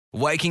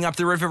Waking up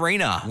the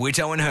Riverina,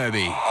 Whitto and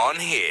Herbie on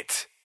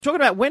Hit. Talking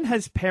about when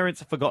has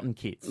parents forgotten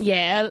kids?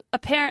 Yeah,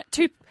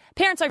 two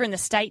parents over in the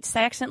States, they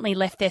accidentally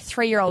left their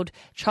 3-year-old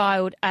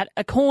child at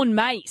a corn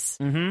maze.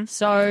 Mm-hmm.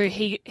 So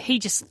he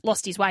just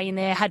lost his way in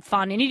there, had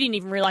fun, and he didn't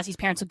even realise his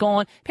parents were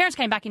gone. Parents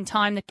came back in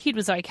time, the kid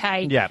was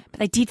okay, but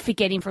they did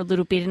forget him for a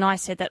little bit, and I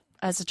said that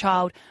as a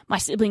child, my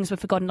siblings were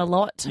forgotten a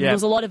lot. There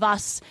was a lot of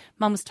us.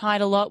 Mum was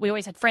tired a lot. We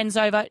always had friends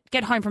over,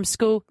 get home from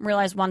school, and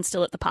realise one's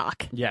still at the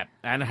park. Yeah,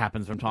 and it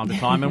happens from time to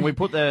time. And we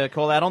put the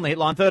call out on the hit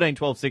line, 13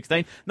 12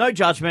 16. No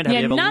judgment.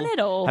 None at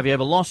all. Have you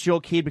ever lost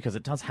your kid? Because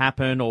it does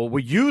happen. Or were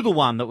you the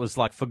one that was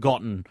like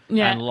forgotten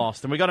and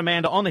lost? And we got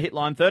Amanda on the hit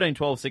line, 13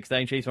 12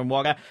 16. She's from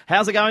Wagga.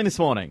 How's it going this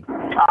morning?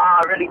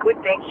 Really good,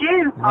 thank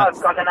you. I've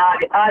got an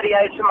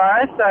RDO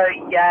tomorrow,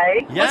 so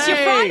yay. What's your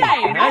Friday?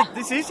 Hey,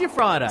 this is your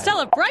Friday.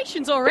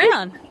 Celebrations all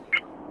around.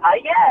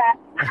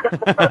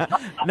 Yeah.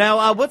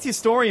 Now, what's your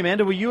story,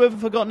 Amanda? Were you ever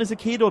forgotten as a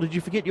kid, or did you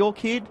forget your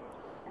kid?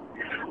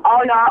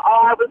 Oh, no,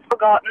 I was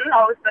forgotten.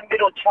 I was the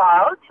middle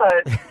child, so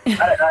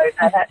I don't know if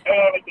that had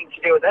anything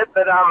to do with it.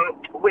 But I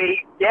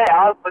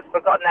was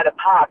forgotten at a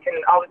park, and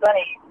I was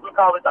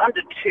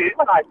under 2,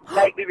 and I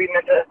vaguely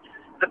remember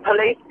the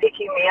police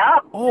picking me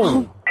up.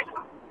 Oh.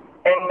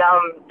 And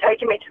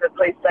taking me to the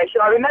police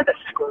station. I remember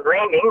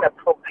screaming, the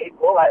poor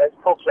people, like those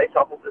poor police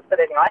officers, but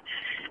anyway.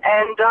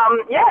 And,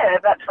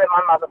 that's where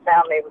my mother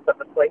found me, was at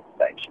the police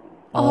station.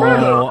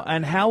 Oh,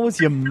 and how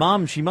was your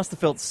mum? She must have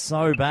felt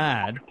so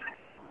bad.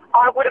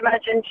 I would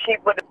imagine she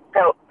would have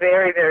felt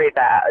very, very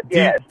bad.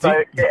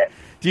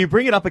 Do you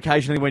bring it up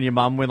occasionally when your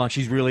mum, when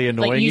she's really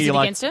annoying use you? it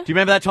against her? Do you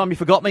remember that time you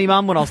forgot me,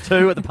 Mum, when I was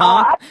 2 at the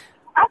park?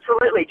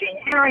 Absolutely. Do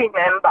you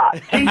remember?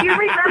 Do you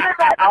remember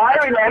that? I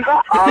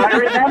remember.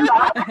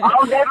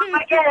 I'll never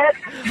forget.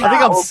 I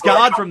think I'm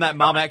scarred from that,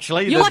 Mum,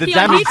 actually. You're lucky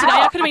I'm here today.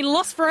 I could have been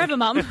lost forever,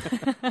 Mum. I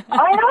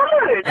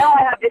know. Now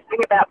I have this thing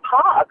about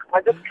parks.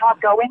 I just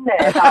can't go in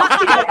there.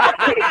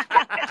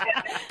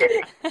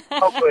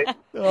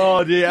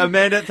 Oh, dear.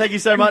 Amanda, thank you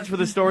so much for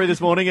the story this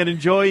morning, and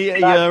enjoy your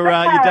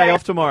day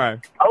off tomorrow.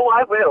 Oh,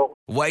 I will.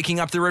 Waking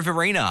up the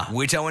Riverina,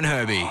 Whitto and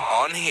Herbie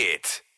on Hit.